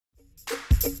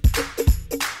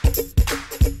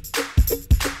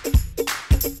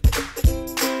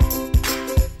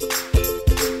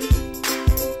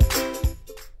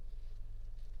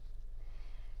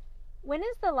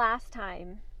the last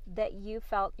time that you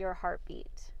felt your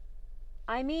heartbeat?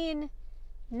 I mean,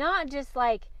 not just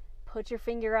like put your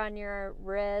finger on your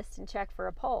wrist and check for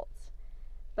a pulse,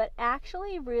 but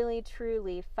actually really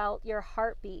truly felt your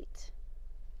heartbeat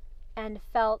and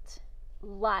felt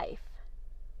life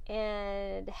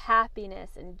and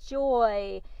happiness and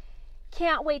joy.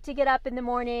 Can't wait to get up in the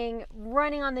morning,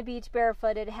 running on the beach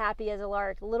barefooted, happy as a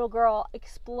lark, little girl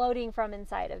exploding from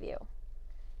inside of you.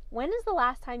 When is the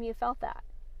last time you felt that?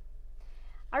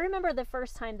 I remember the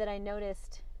first time that I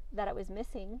noticed that it was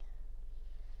missing.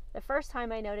 The first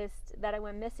time I noticed that it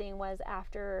went missing was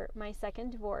after my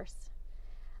second divorce.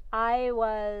 I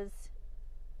was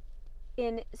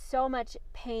in so much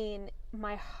pain.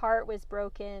 My heart was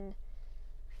broken.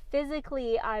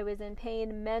 Physically, I was in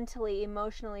pain. Mentally,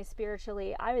 emotionally,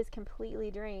 spiritually, I was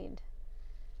completely drained.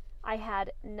 I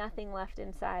had nothing left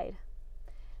inside.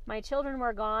 My children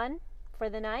were gone for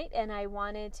the night, and I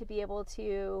wanted to be able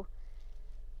to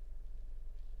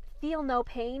feel no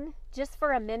pain just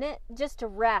for a minute, just to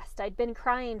rest. I'd been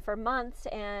crying for months,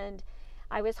 and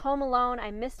I was home alone. I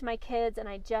missed my kids, and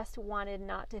I just wanted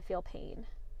not to feel pain.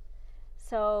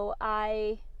 So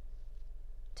I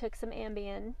took some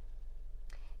Ambien,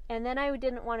 and then I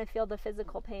didn't want to feel the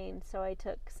physical pain, so I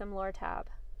took some Lortab.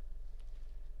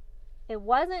 It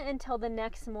wasn't until the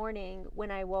next morning when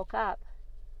I woke up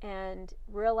and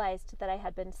realized that I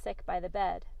had been sick by the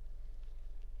bed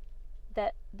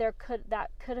that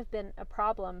could have been a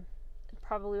problem. It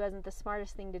probably wasn't the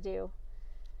smartest thing to do.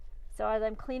 So as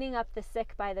I'm cleaning up the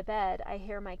sick by the bed, I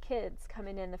hear my kids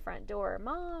coming in the front door,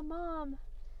 "Mom, Mom."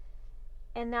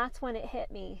 And that's when it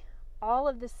hit me. All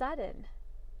of the sudden,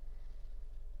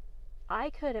 I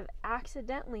could have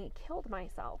accidentally killed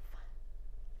myself,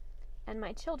 and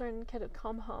my children could have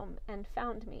come home and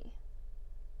found me.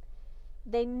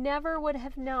 They never would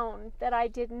have known that I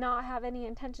did not have any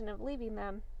intention of leaving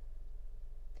them.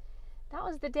 That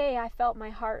was the day I felt my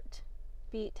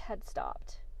heartbeat had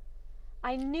stopped.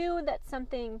 I knew that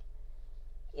something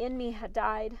in me had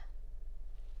died.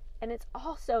 And it's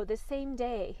also the same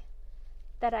day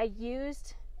that I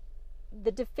used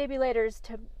the defibrillators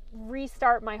to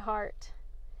restart my heart.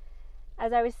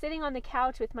 As I was sitting on the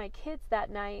couch with my kids that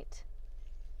night,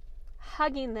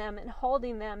 hugging them and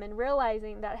holding them and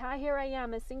realizing that here I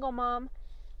am, a single mom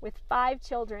with 5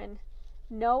 children,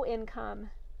 no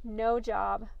income, no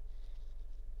job,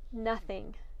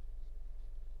 nothing.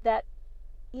 That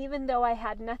even though I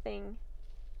had nothing,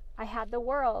 I had the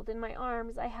world in my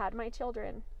arms. I had my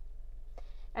children.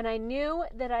 And I knew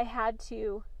that I had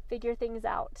to figure things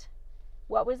out.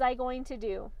 What was I going to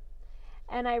do?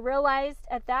 And I realized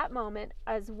at that moment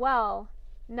as well,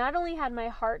 not only had my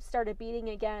heart started beating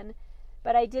again,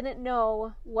 but I didn't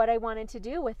know what I wanted to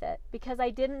do with it because I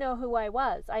didn't know who I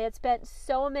was. I had spent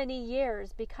so many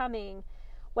years becoming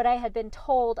what I had been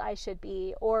told I should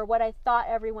be or what I thought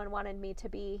everyone wanted me to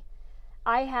be.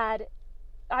 I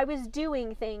was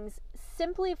doing things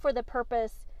simply for the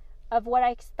purpose of what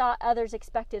I thought others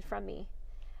expected from me.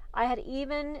 I had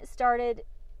even started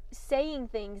saying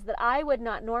things that I would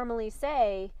not normally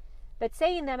say, but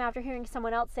saying them after hearing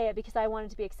someone else say it because I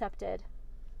wanted to be accepted.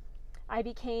 I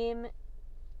became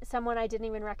someone I didn't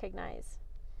even recognize.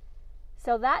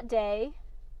 So that day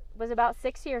was about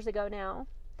 6 years ago now.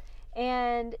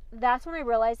 And that's when I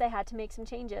realized I had to make some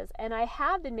changes. And I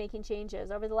have been making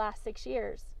changes over the last 6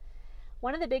 years.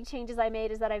 One of the big changes I made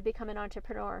is that I've become an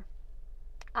entrepreneur.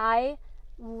 I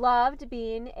loved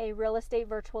being a real estate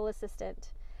virtual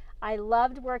assistant. I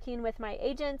loved working with my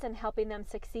agents and helping them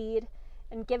succeed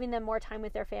and giving them more time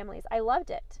with their families. I loved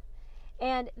it.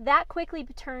 And that quickly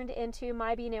turned into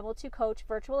my being able to coach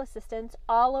virtual assistants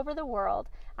all over the world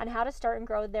on how to start and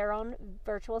grow their own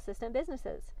virtual assistant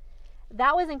businesses.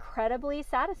 That was incredibly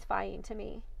satisfying to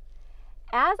me.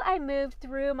 As I moved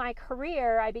through my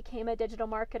career, I became a digital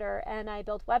marketer and I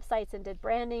built websites and did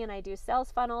branding and I do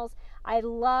sales funnels. I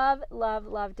love, love,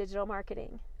 love digital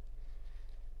marketing.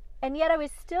 And yet I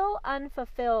was still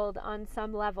unfulfilled on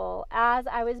some level as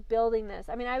I was building this.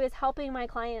 I mean, I was helping my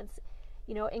clients,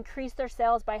 increase their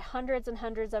sales by hundreds and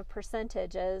hundreds of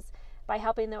percentages by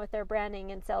helping them with their branding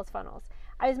and sales funnels.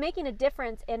 I was making a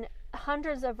difference in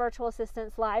hundreds of virtual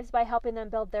assistants' lives by helping them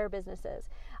build their businesses.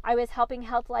 I was helping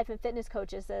health, life, and fitness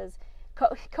coaches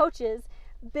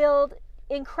build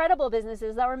incredible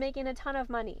businesses that were making a ton of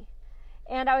money.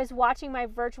 And I was watching my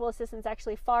virtual assistants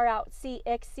actually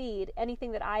exceed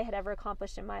anything that I had ever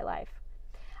accomplished in my life.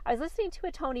 I was listening to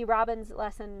a Tony Robbins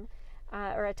lesson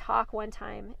or a talk one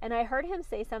time, and I heard him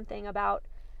say something about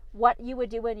what you would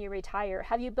do when you retire.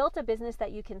 Have you built a business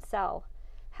that you can sell?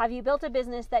 Have you built a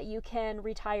business that you can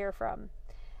retire from?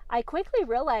 I quickly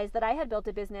realized that I had built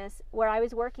a business where I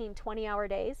was working 20-hour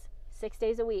days, 6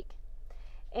 days a week.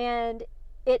 And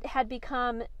it had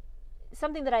become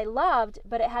something that I loved,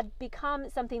 but it had become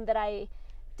something that I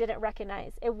didn't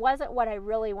recognize. It wasn't what I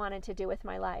really wanted to do with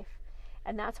my life.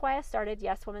 And that's why I started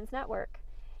Yes Women's Network.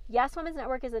 Yes Women's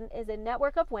Network is a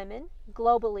network of women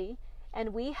globally,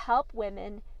 and we help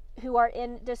women who are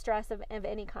in distress of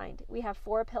any kind. We have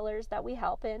 4 pillars that we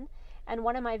help in, and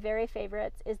one of my very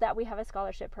favorites is that we have a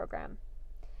scholarship program.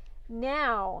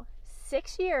 Now,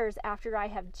 6 years after I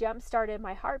have jump-started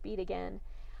my heartbeat again,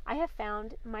 I have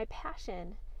found my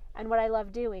passion and what I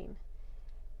love doing.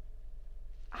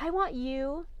 I want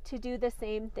you to do the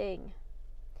same thing.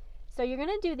 So you're going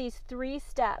to do these 3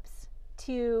 steps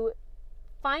to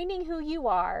finding who you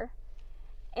are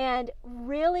and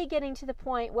really getting to the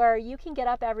point where you can get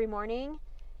up every morning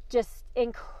just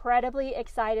incredibly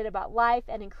excited about life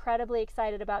and incredibly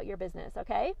excited about your business,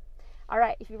 okay? All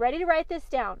right, if you're ready to write this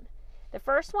down, the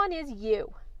first one is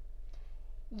you.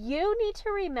 You need to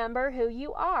remember who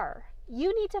you are.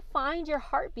 You need to find your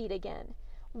heartbeat again.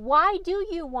 Why do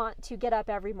you want to get up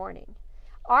every morning?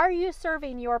 Are you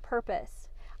serving your purpose?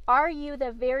 Are you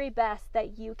the very best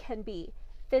that you can be?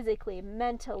 Physically,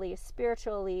 mentally,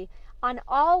 spiritually, on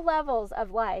all levels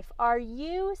of life, are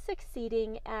you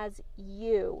succeeding as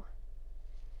you?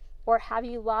 Or have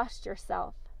you lost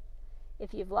yourself?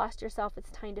 If you've lost yourself, it's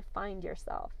time to find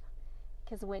yourself.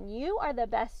 Because when you are the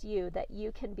best you that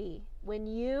you can be, when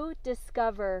you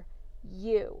discover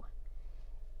you,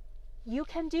 you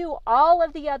can do all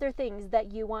of the other things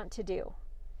that you want to do.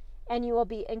 And you will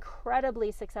be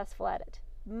incredibly successful at it.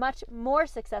 Much more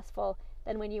successful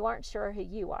than when you aren't sure who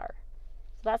you are.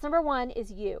 So that's number 1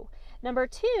 is you. Number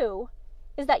 2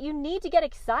 is that you need to get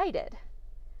excited.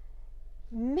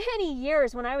 Many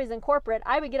years when I was in corporate,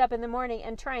 I would get up in the morning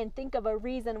and try and think of a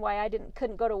reason why I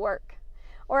couldn't go to work.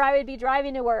 Or I would be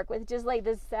driving to work with just like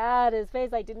this saddest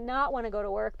face. I did not want to go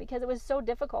to work because it was so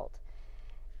difficult.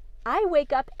 I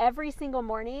wake up every single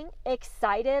morning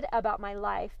excited about my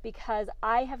life because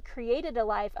I have created a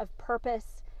life of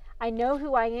purpose. I know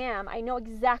who I am. I know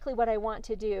exactly what I want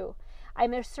to do.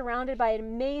 I'm surrounded by an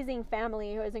amazing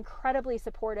family who is incredibly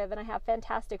supportive, and I have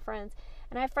fantastic friends,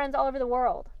 and I have friends all over the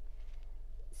world.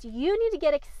 So you need to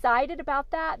get excited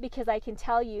about that, because I can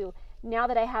tell you now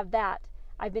that I have that,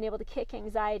 I've been able to kick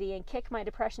anxiety and kick my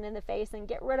depression in the face and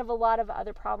get rid of a lot of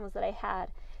other problems that I had.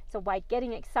 So by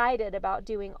getting excited about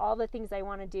doing all the things I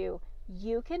want to do,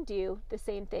 you can do the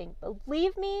same thing.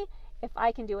 Believe me, if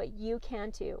I can do it, you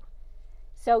can too.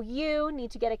 So you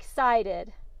need to get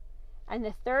excited. And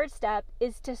the third step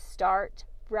is to start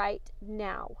right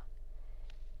now.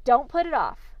 Don't put it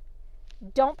off.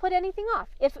 Don't put anything off.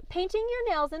 If painting your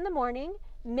nails in the morning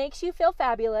makes you feel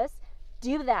fabulous,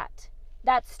 do that.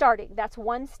 That's starting. That's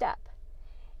one step.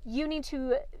 You need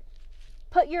to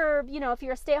put your, if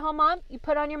you're a stay-at-home mom, you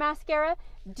put on your mascara.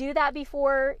 Do that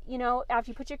before,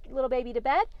 after you put your little baby to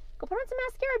bed. Go put on some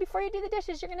mascara before you do the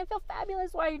dishes. You're going to feel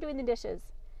fabulous while you're doing the dishes.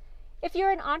 If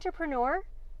you're an entrepreneur,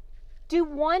 do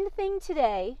one thing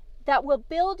today that will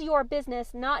build your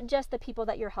business, not just the people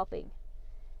that you're helping.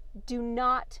 Do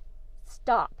not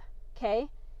stop, okay?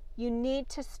 You need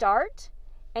to start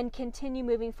and continue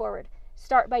moving forward.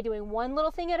 Start by doing one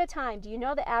little thing at a time. Do you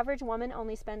know the average woman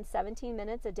only spends 17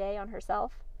 minutes a day on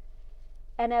herself?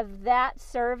 And of that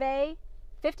survey,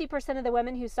 50% of the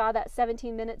women who saw that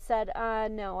 17 minutes said,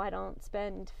 no, I don't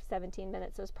spend 17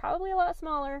 minutes. So it's probably a lot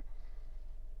smaller.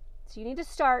 So you need to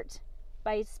start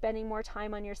by spending more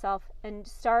time on yourself, and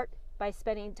start by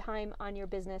spending time on your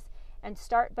business, and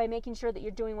start by making sure that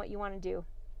you're doing what you want to do.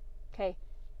 Okay,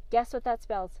 guess what that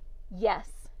spells? Yes.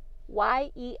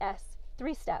 Y-E-S.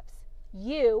 3 steps.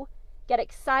 You get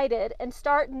excited and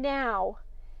start now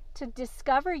to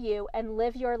discover you and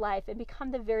live your life and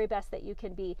become the very best that you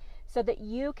can be, so that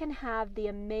you can have the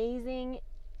amazing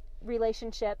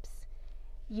relationships.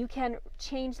 You can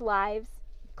change lives,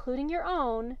 including your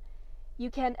own. You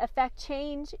can affect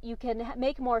change. You can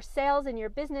make more sales in your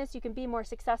business. You can be more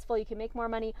successful. You can make more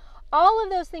money. All of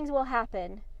those things will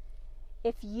happen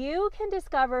if you can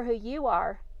discover who you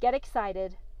are, get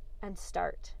excited, and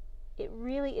start. It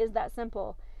really is that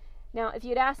simple. Now, if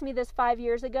you'd asked me this 5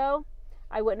 years ago,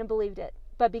 I wouldn't have believed it.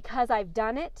 But because I've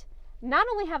done it, not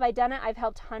only have I done it, I've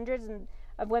helped hundreds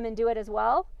of women do it as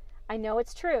well. I know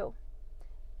it's true.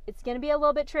 It's going to be a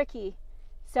little bit tricky.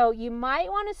 So you might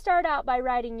want to start out by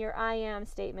writing your I am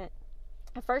statement.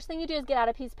 The first thing you do is get out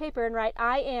a piece of paper and write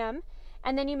I am,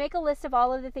 and then you make a list of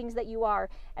all of the things that you are.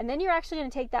 And then you're actually going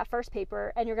to take that first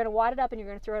paper and you're going to wad it up and you're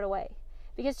going to throw it away.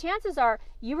 Because chances are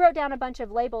you wrote down a bunch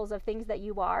of labels of things that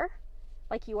you are,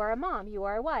 Like you are a mom, you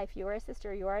are a wife, you are a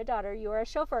sister, you are a daughter, you are a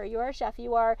chauffeur, you are a chef,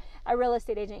 you are a real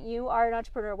estate agent, you are an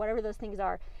entrepreneur, whatever those things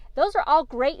are. Those are all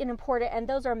great and important, and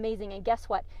those are amazing. And guess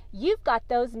what? You've got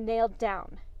those nailed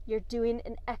down. You're doing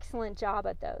an excellent job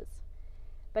at those.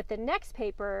 But the next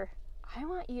paper, I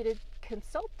want you to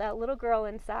consult that little girl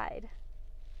inside.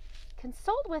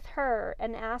 Consult with her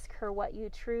and ask her what you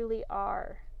truly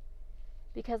are.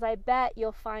 Because I bet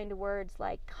you'll find words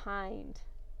like kind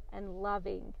and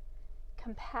loving,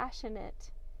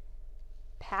 compassionate,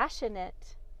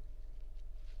 passionate,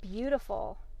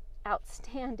 beautiful,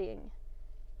 outstanding,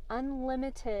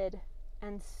 unlimited,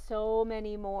 and so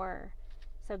many more.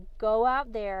 So go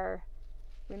out there,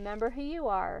 remember who you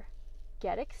are,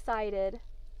 get excited,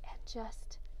 and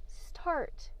just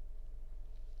start.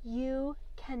 You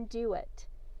can do it.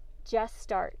 Just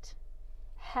start.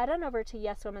 Head on over to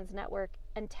Yes Women's Network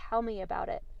and tell me about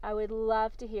it. I would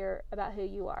love to hear about who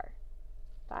you are.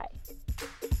 Bye.